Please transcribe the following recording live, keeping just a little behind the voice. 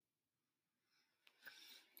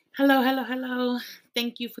Hello, hello, hello.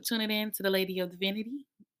 Thank you for tuning in to the Lady of Divinity.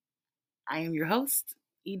 I am your host,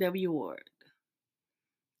 E.W. Ward.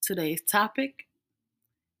 Today's topic,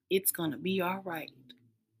 it's going to be all right.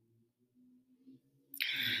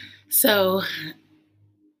 So,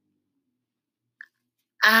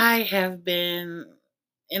 I have been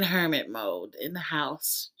in hermit mode in the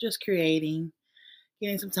house, just creating,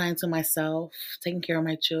 getting some time to myself, taking care of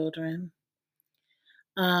my children,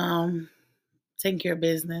 um, taking care of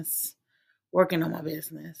business, working on my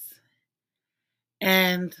business,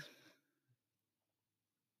 and,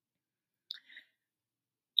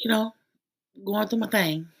 you know, going through my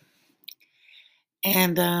thing.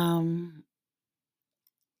 And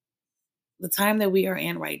the time that we are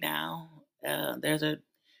in right now, there's a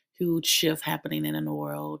huge shift happening in the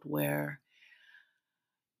world where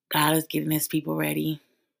God is getting his people ready.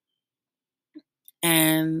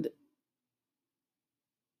 And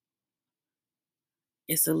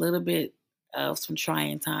it's a little bit of some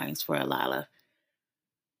trying times for a lot of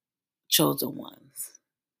chosen ones,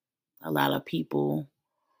 a lot of people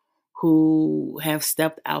who have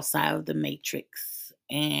stepped outside of the matrix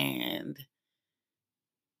and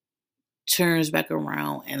turns back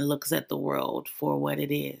around and looks at the world for what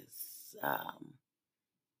it is,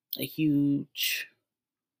 a huge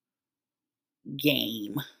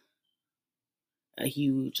game, a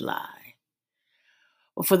huge lie.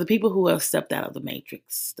 Well, for the people who have stepped out of the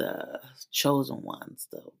matrix, the chosen ones,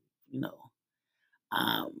 you know,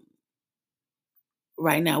 um,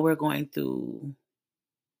 right now we're going through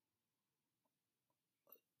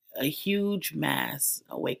a huge mass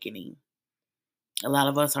awakening. A lot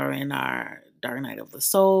of us are in our dark night of the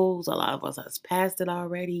souls. A lot of us has passed it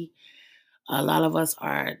already. A lot of us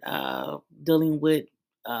are dealing with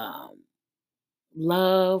um,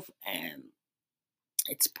 love and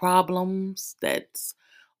its problems that's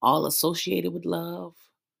all associated with love.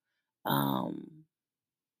 Um,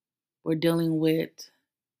 we're dealing with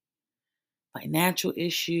financial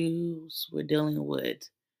issues. We're dealing with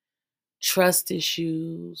trust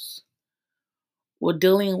issues. We're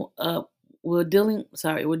dealing we're dealing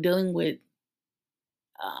with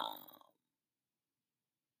uh,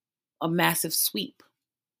 a massive sweep.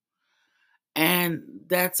 And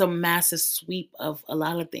that's a massive sweep of a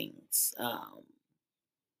lot of things.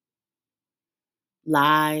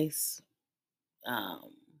 Lies,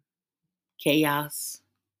 um, chaos,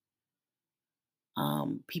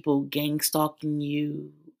 people gang stalking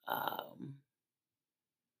you,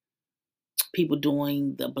 people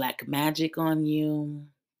doing the black magic on you,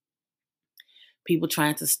 people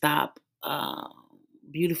trying to stop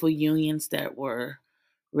beautiful unions that were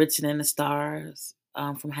written in the stars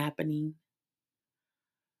from happening.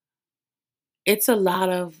 It's a lot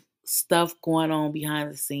of stuff going on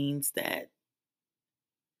behind the scenes that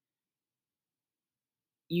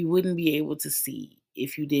you wouldn't be able to see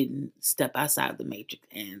if you didn't step outside the matrix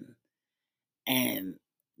and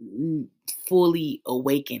fully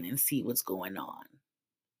awaken and see what's going on.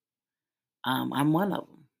 I'm one of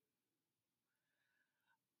them.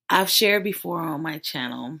 I've shared before on my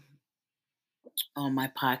channel, on my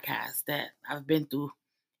podcast, that I've been through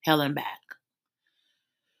hell and back.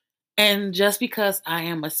 And just because I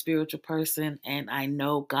am a spiritual person and I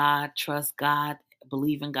know God, trust God,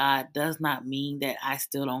 believe in God, does not mean that I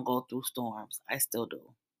still don't go through storms. I still do.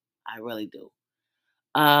 I really do.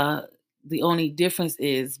 Uh, the only difference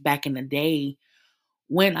is back in the day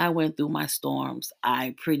when I went through my storms,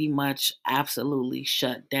 I pretty much absolutely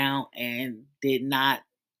shut down and did not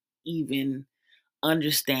even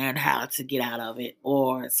understand how to get out of it.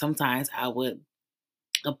 Or sometimes I would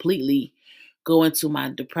completely go into my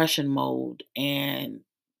depression mode and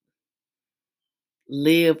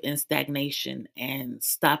live in stagnation and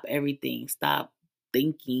stop everything, stop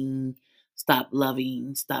thinking, stop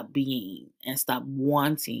loving, stop being, and stop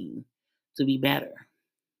wanting to be better.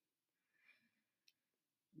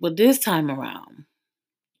 But this time around,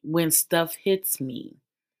 when stuff hits me,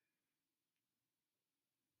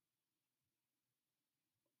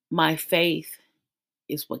 my faith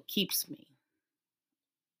is what keeps me.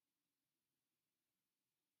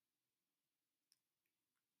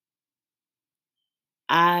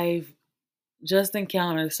 I've just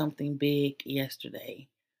encountered something big yesterday,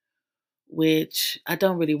 which I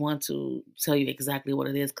don't really want to tell you exactly what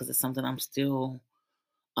it is because it's something I'm still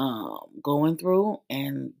going through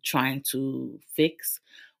and trying to fix.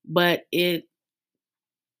 But it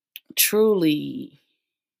truly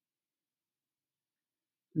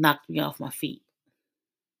knocked me off my feet.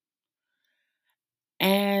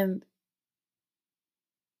 And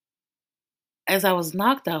as I was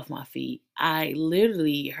knocked off my feet, I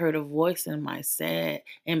literally heard a voice in my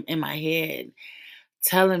in my head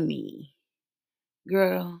telling me,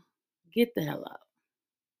 girl, get the hell up.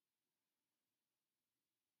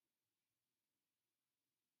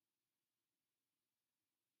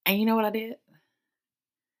 And you know what I did?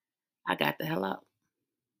 I got the hell up.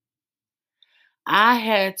 I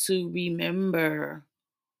had to remember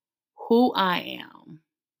who I am,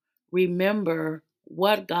 remember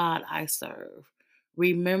what God I serve,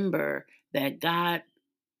 remember that God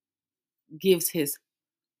gives his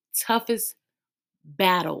toughest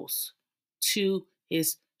battles to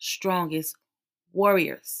his strongest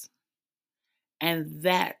warriors. And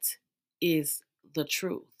that is the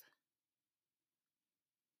truth.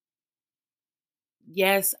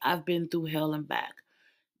 Yes, I've been through hell and back.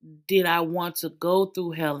 Did I want to go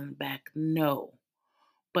through hell and back? No.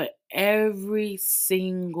 But every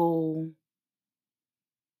single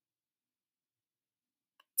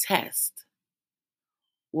test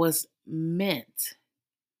was meant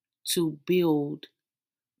to build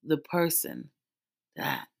the person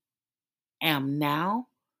that I am now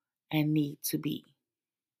and need to be.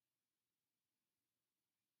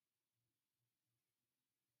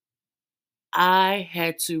 I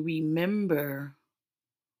had to remember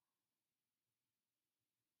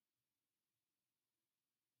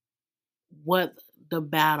what the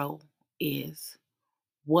battle is,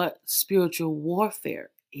 what spiritual warfare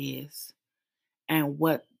is, and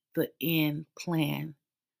what the end plan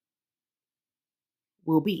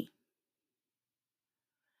will be.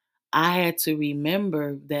 I had to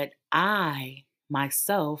remember that I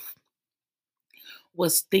myself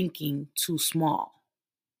was thinking too small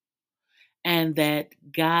and that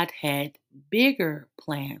God had bigger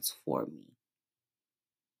plans for me.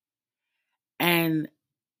 And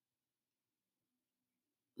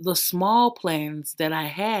the small plans that I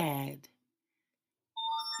had,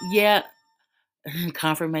 yeah,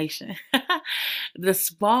 confirmation. The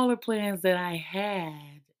smaller plans that I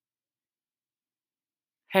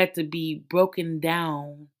had to be broken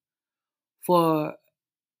down for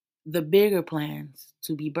the bigger plans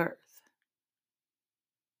to be birthed.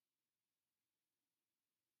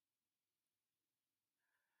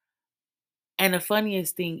 And the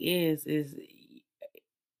funniest thing is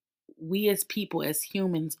we as people, as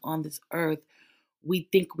humans on this earth, we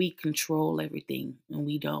think we control everything and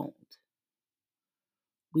we don't.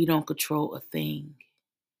 We don't control a thing.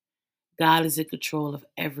 God is in control of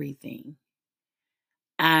everything.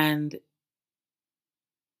 And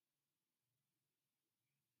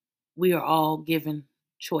we are all given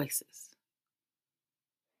choices.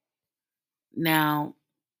 Now,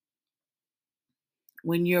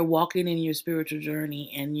 when you're walking in your spiritual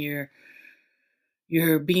journey and you're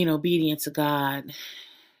being obedient to God,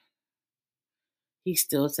 he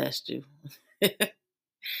still tests you.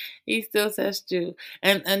 He still tests you.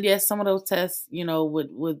 And yes, some of those tests,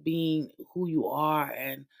 with being who you are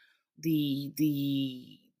and the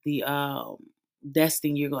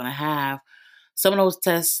destiny you're gonna have. Some of those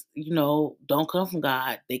tests, don't come from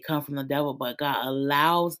God. They come from the devil, but God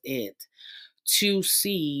allows it to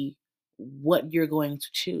see what you're going to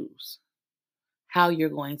choose, how you're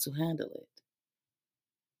going to handle it.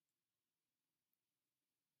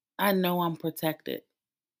 I know I'm protected.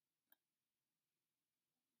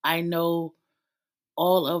 I know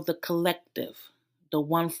all of the collective, the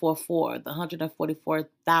 144, the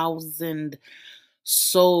 144,000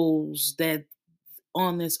 souls that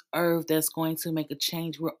on this earth that's going to make a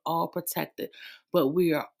change. We're all protected, but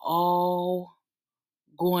we are all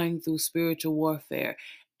going through spiritual warfare,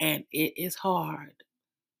 and it is hard,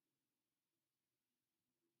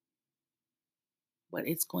 but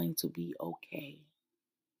it's going to be okay.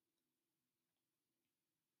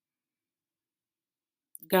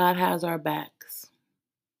 God has our backs.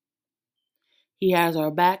 He has our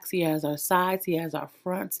backs, He has our sides, He has our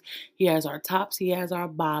fronts, He has our tops, He has our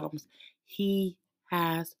bottoms. He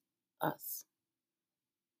has us.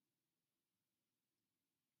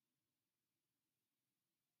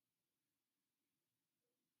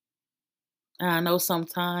 And I know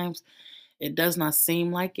sometimes it does not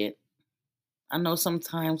seem like it. I know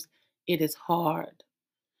sometimes it is hard.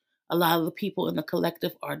 A lot of the people in the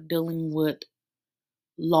collective are dealing with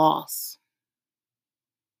loss,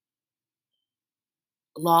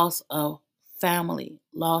 loss of family,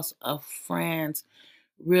 loss of friends,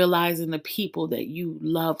 realizing the people that you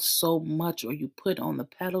loved so much or you put on the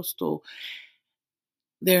pedestal,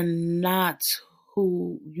 they're not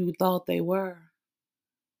who you thought they were.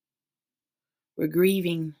 We're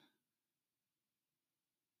grieving.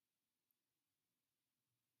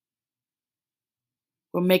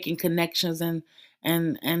 We're making connections and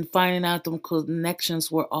finding out them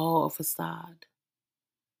connections were all a facade.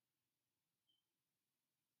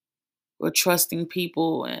 We're trusting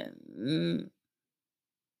people and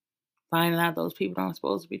finding out those people aren't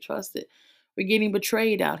supposed to be trusted. We're getting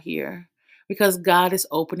betrayed out here because God is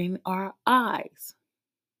opening our eyes.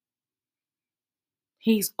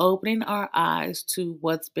 He's opening our eyes to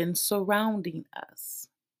what's been surrounding us.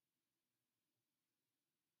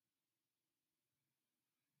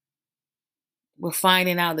 We're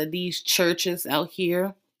finding out that these churches out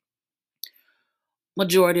here,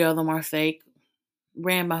 majority of them are fake,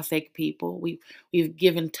 ran by fake people. We've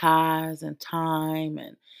given tithes and time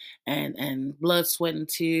and blood, sweat, and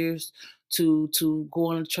tears to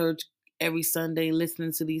going to church every Sunday,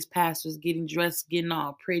 listening to these pastors, getting dressed, getting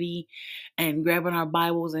all pretty, and grabbing our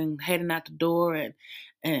Bibles and heading out the door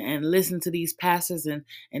and listen to these pastors and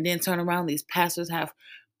then turn around. These pastors have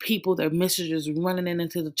people, their messengers running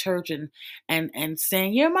into the church and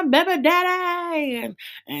saying, "You're my baby daddy,"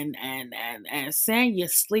 and saying you're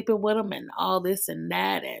sleeping with them and all this and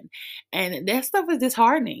that and that stuff is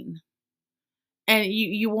disheartening. And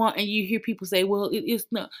you want and you hear people say, "Well, it's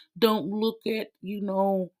not. Don't look at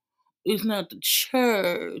it's not the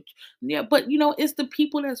church." Yeah, but it's the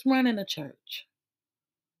people that's running the church.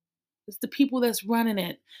 It's the people that's running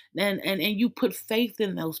it, and you put faith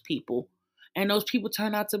in those people, and those people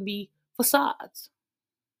turn out to be facades,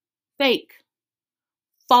 fake,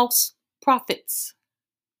 false prophets.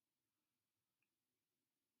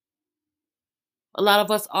 A lot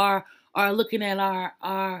of us are looking at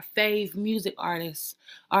our fave music artists,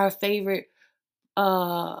 our favorite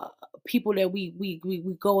uh people that we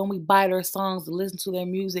go and we buy their songs to listen to their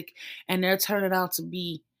music, and they're turning out to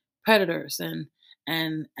be predators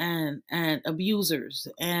and abusers,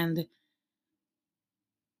 and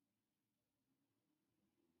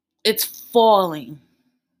it's falling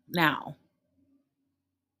now.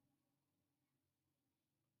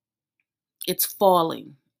 It's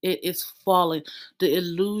falling. It is falling. The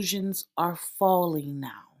illusions are falling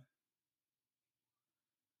now,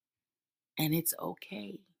 and it's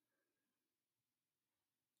okay.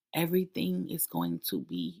 Everything is going to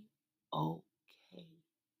be okay.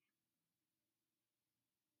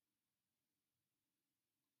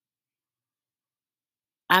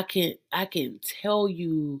 I can tell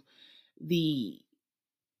you the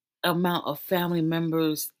amount of family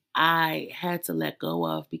members I had to let go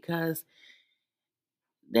of because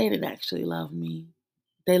they didn't actually love me.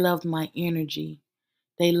 They loved my energy.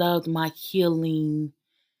 They loved my healing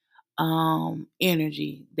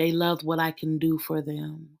energy. They loved what I can do for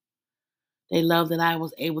them. They loved that I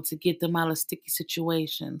was able to get them out of sticky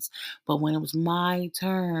situations. But when it was my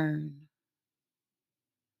turn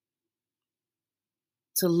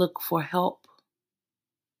to look for help,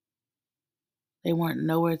 they weren't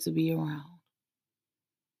nowhere to be around.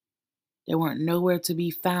 They weren't nowhere to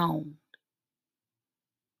be found.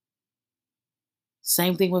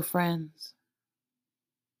 Same thing with friends,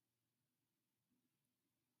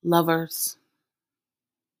 lovers.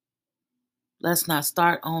 Let's not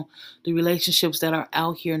start on the relationships that are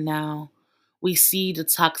out here now. We see the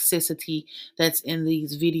toxicity that's in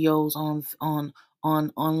these videos on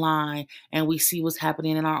online, and we see what's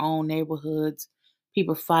happening in our own neighborhoods.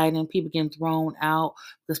 People fighting, people getting thrown out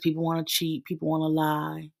because people want to cheat, people want to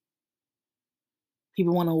lie,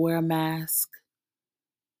 people want to wear a mask,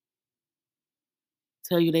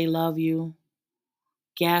 tell you they love you,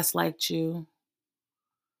 gaslight you,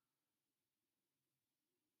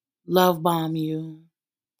 love bomb you,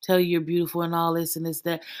 tell you you're beautiful and all this and this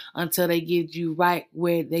that until they get you right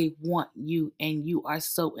where they want you and you are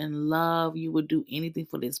so in love you would do anything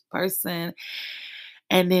for this person,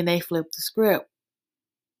 and then they flip the script.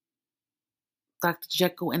 Dr.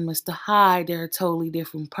 Jekyll and Mr. Hyde, they're a totally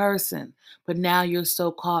different person, but now you're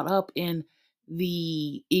so caught up in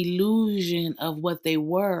the illusion of what they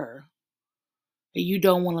were and you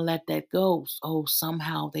don't want to let that go. Oh,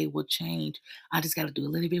 somehow they will change. I just got to do a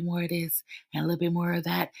little bit more of this and a little bit more of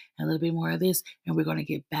that and a little bit more of this, and we're going to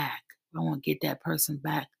get back. I want to get that person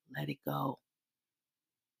back. Let it go.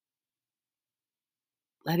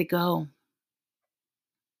 Let it go.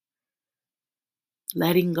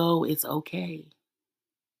 Letting go is okay.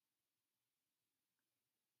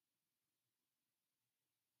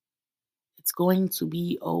 It's going to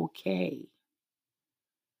be okay.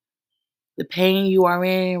 The pain you are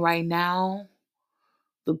in right now,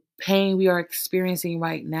 the pain we are experiencing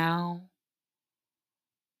right now,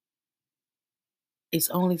 is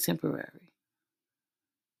only temporary.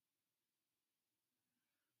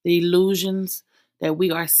 The illusions that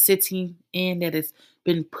we are sitting in that has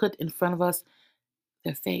been put in front of us,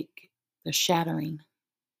 they're fake. They're shattering.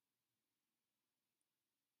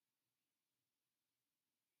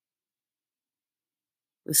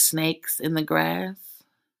 The snakes in the grass,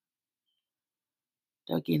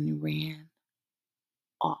 They're getting ran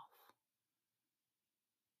off.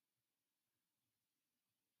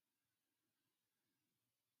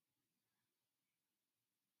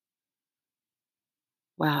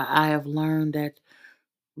 Wow, I have learned that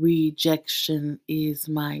rejection is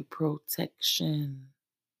my protection.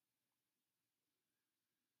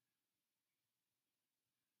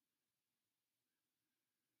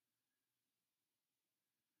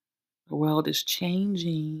 The world is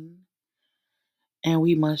changing and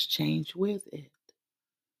we must change with it.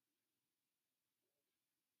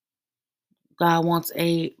 God wants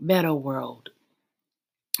a better world,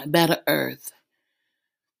 a better earth.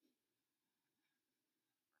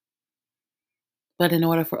 But in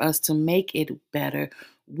order for us to make it better,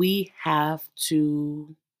 we have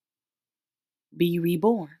to be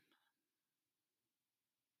reborn.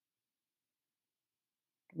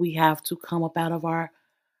 We have to come up out of our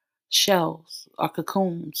shells, our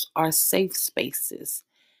cocoons, our safe spaces,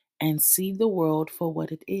 and see the world for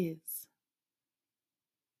what it is.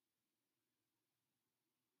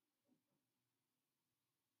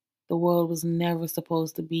 The world was never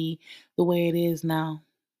supposed to be the way it is now.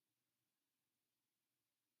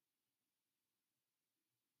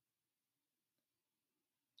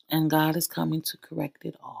 And God is coming to correct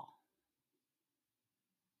it all.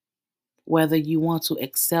 Whether you want to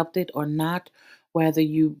accept it or not, whether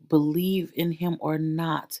you believe in Him or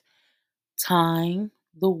not, time,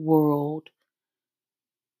 the world,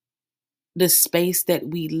 the space that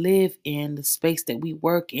we live in, the space that we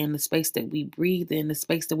work in, the space that we breathe in, the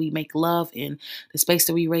space that we make love in, the space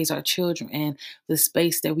that we raise our children in, the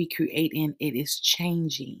space that we create in, it is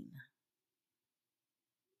changing.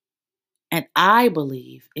 And I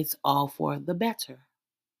believe it's all for the better.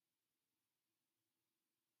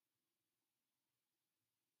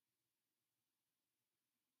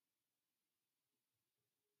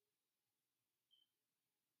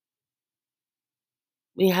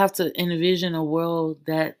 We have to envision a world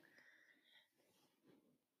that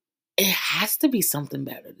it has to be something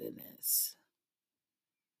better than this.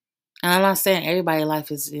 And I'm not saying everybody's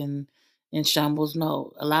life is in shambles.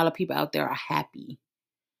 No, a lot of people out there are happy.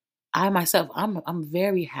 I myself, I'm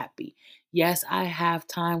very happy. Yes, I have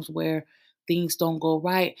times where things don't go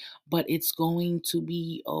right, but it's going to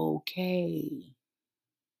be okay.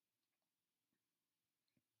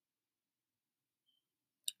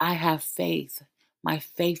 I have faith. My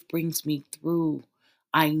faith brings me through.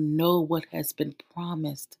 I know what has been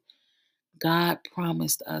promised. God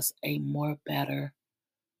promised us a more better,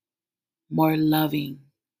 more loving,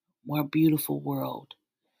 more beautiful world,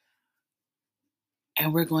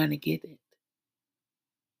 and we're going to get it.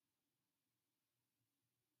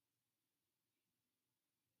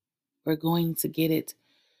 We're going to get it.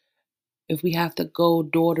 If we have to go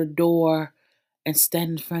door to door and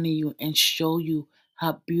stand in front of you and show you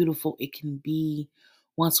how beautiful it can be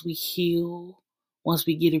once we heal, once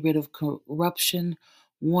we get rid of corruption,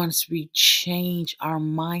 once we change our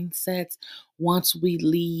mindsets, once we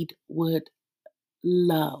lead with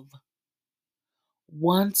love,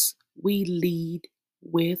 once we lead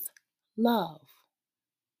with love.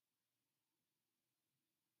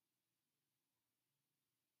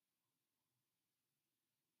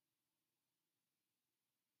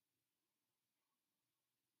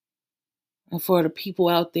 And for the people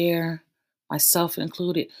out there, myself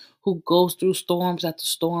included, who goes through storms after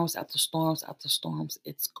storms after storms after storms,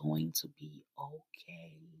 it's going to be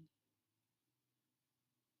okay.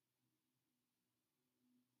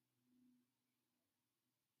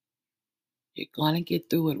 You're going to get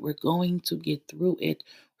through it. We're going to get through it.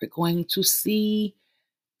 We're going to see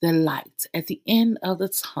the light at the end of the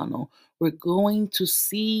tunnel. We're going to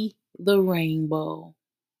see the rainbow.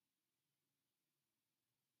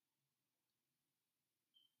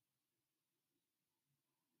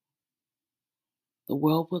 The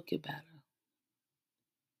world will get better.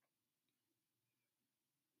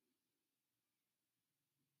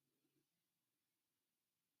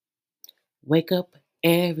 Wake up,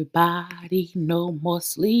 everybody. No more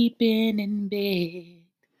sleeping in bed.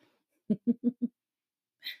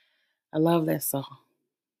 I love that song.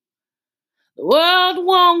 The world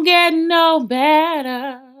won't get no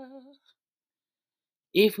better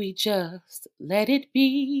if we just let it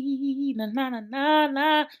be. Na na na na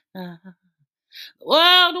na na. The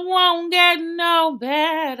world won't get no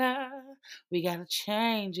better. We gotta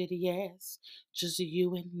change it, yes. Just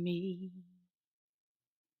you and me.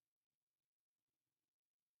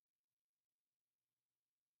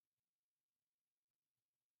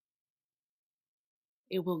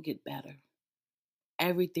 It will get better.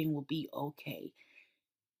 Everything will be okay.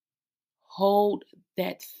 Hold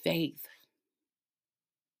that faith.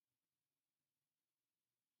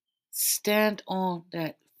 Stand on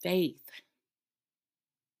that faith.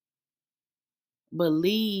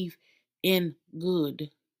 Believe in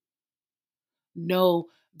good. Know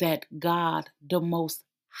that God, the Most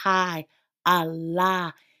High,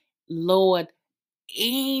 Allah, Lord,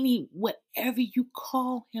 whatever you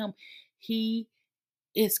call him, he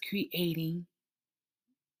is creating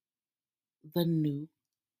the new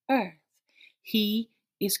earth. He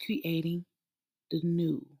is creating the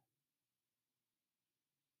new.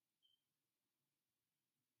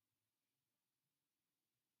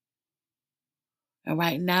 And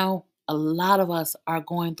right now, a lot of us are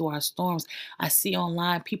going through our storms. I see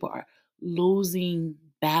online people are losing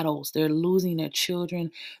battles. They're losing their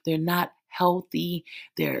children. They're not healthy.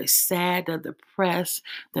 They're sad. They're depressed.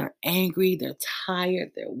 They're angry. They're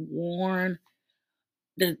tired. They're worn.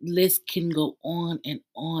 The list can go on and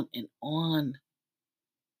on and on.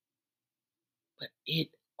 But it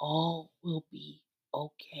all will be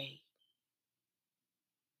okay.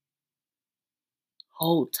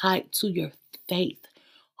 Hold tight to your faith.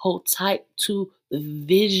 Hold tight to the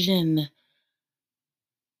vision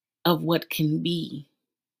of what can be,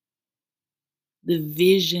 the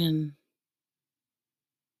vision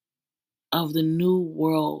of the new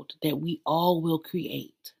world that we all will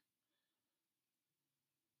create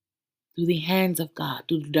through the hands of God,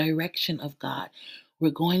 through the direction of God. We're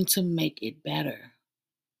going to make it better.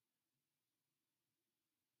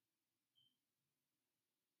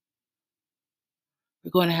 We're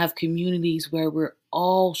going to have communities where we're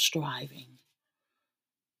all striving.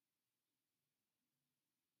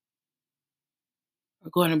 We're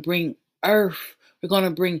going to bring earth, we're going to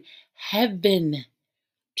bring heaven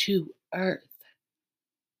to earth.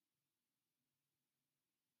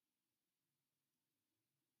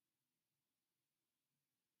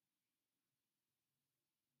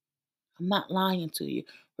 I'm not lying to you.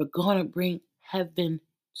 We're going to bring heaven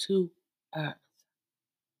to earth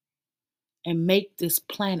and make this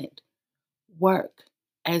planet work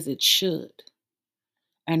as it should.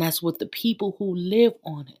 And that's what the people who live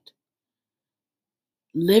on it,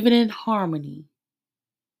 living in harmony,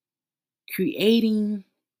 creating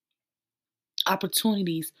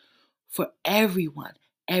opportunities for everyone,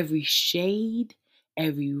 every shade,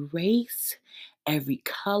 every race, every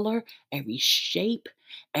color, every shape,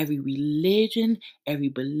 every religion, every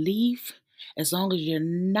belief. As long as you're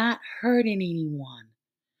not hurting anyone,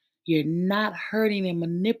 you're not hurting and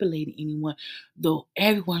manipulating anyone, though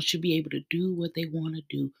everyone should be able to do what they want to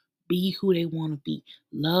do, be who they want to be,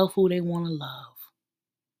 love who they want to love.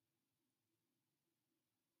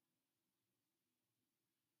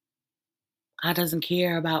 God doesn't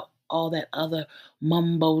care about all that other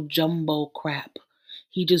mumbo jumbo crap.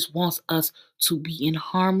 He just wants us to be in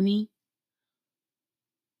harmony,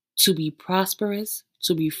 to be prosperous,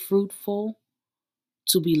 to be fruitful,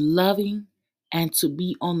 to be loving, and to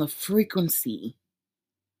be on the frequency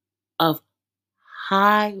of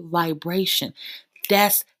high vibration.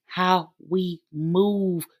 That's how we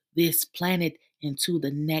move this planet into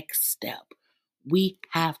the next step. We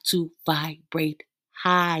have to vibrate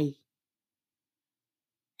high.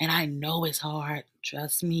 And I know it's hard.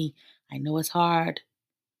 Trust me, I know it's hard.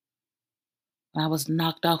 When I was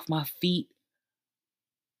knocked off my feet,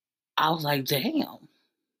 I was like, damn,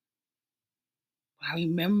 I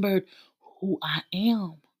remembered who I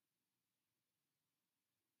am.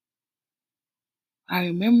 I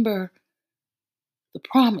remember the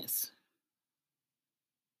promise.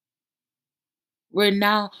 We are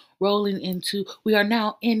now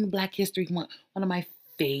in Black History Month, one of my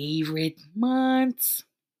favorite months.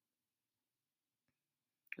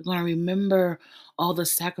 We're going to remember all the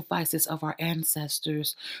sacrifices of our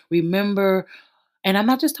ancestors. Remember, and I'm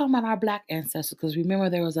not just talking about our Black ancestors, because remember,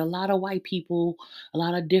 there was a lot of white people, a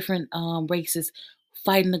lot of different races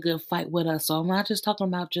fighting the good fight with us. So I'm not just talking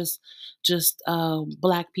about just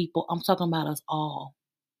Black people. I'm talking about us all.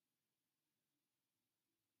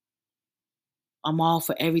 I'm all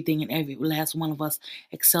for everything and every last one of us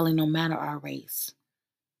excelling no matter our race.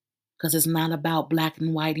 Because it's not about black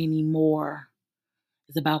and white anymore.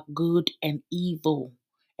 It's about good and evil.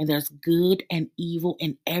 And there's good and evil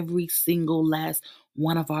in every single last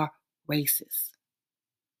one of our races,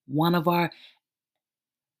 one of our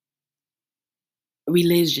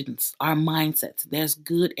religions, our mindsets. There's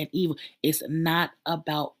good and evil. It's not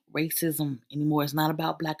about racism anymore. It's not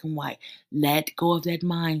about black and white. Let go of that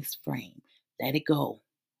mind frame. Let it go.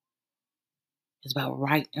 It's about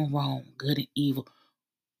right and wrong, good and evil.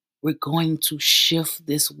 We're going to shift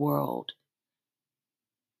this world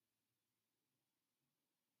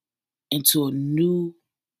into a new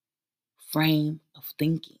frame of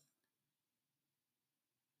thinking.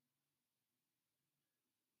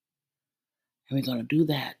 And we're going to do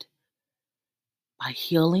that by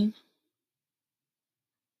healing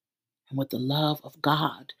and with the love of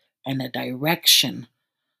God and the direction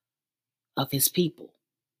of his people.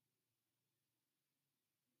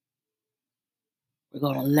 We're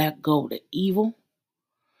going to let go of the evil.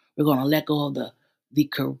 We're going to let go of the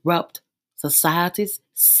corrupt societies,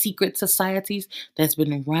 secret societies that's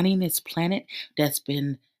been running this planet, that's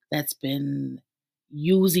been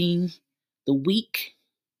using the weak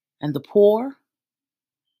and the poor.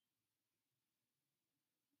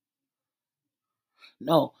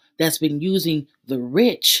 No, that's been using the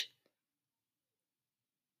rich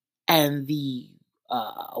and the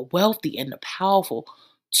wealthy and the powerful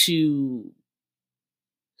to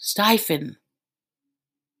stifle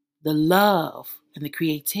the love and the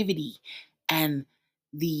creativity and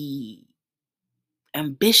the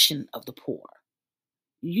ambition of the poor.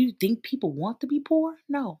 You think people want to be poor?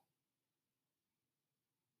 No,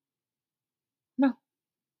 no.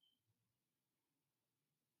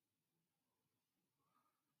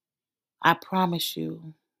 I promise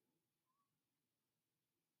you,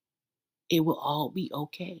 it will all be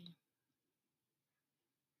okay.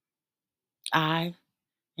 I,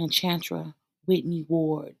 Enchantra Whitney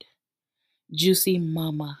Ward, Juicy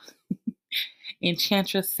Mama,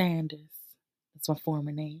 Enchantra Sanders. That's my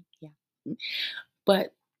former name. Yeah.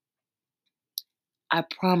 But I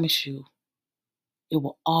promise you, it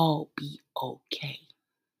will all be okay.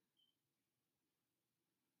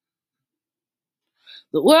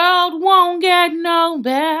 The world won't get no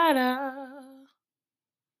better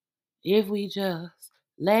if we just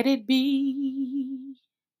let it be.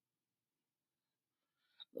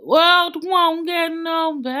 The world won't get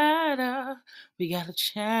no better. We gotta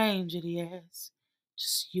change it, yes.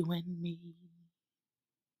 Just you and me.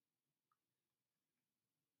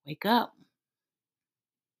 Wake up.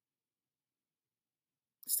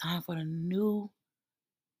 It's time for a new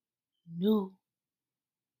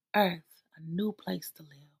earth, a new place to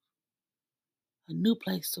live, a new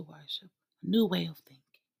place to worship, a new way of thinking.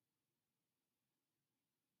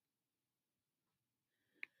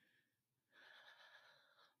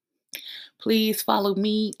 Please follow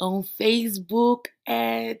me on Facebook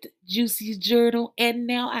at Juicy's Journal. And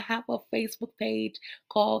now I have a Facebook page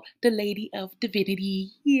called The Lady of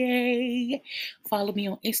Divinity. Yay! Follow me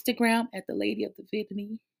on Instagram at The Lady of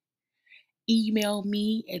Divinity. Email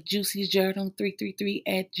me at juicyjournal333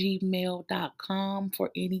 at gmail.com for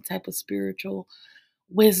any type of spiritual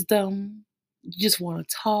wisdom. You just want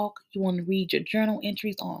to talk. You want to read your journal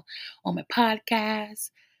entries on my podcast.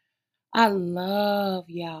 I love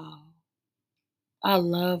y'all. I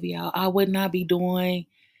love y'all. I would not be doing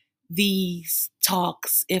these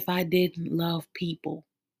talks if I didn't love people.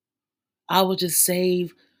 I would just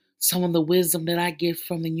save some of the wisdom that I get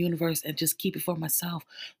from the universe and just keep it for myself.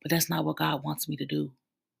 But that's not what God wants me to do.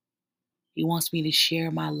 He wants me to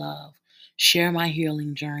share my love, share my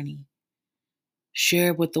healing journey, share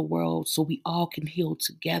it with the world so we all can heal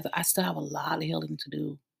together. I still have a lot of healing to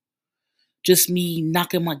do. Just me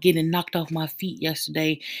getting knocked off my feet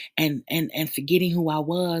yesterday and forgetting who I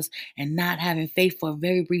was and not having faith for a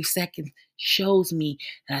very brief second shows me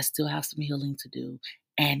that I still have some healing to do.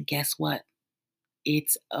 And guess what?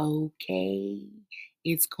 It's okay.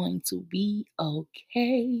 It's going to be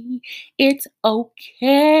okay. It's okay.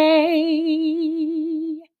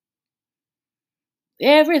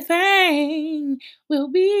 Everything will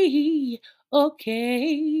be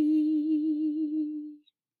okay.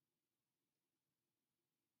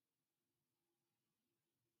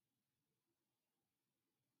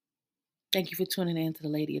 Thank you for tuning in to the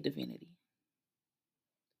Lady of Divinity.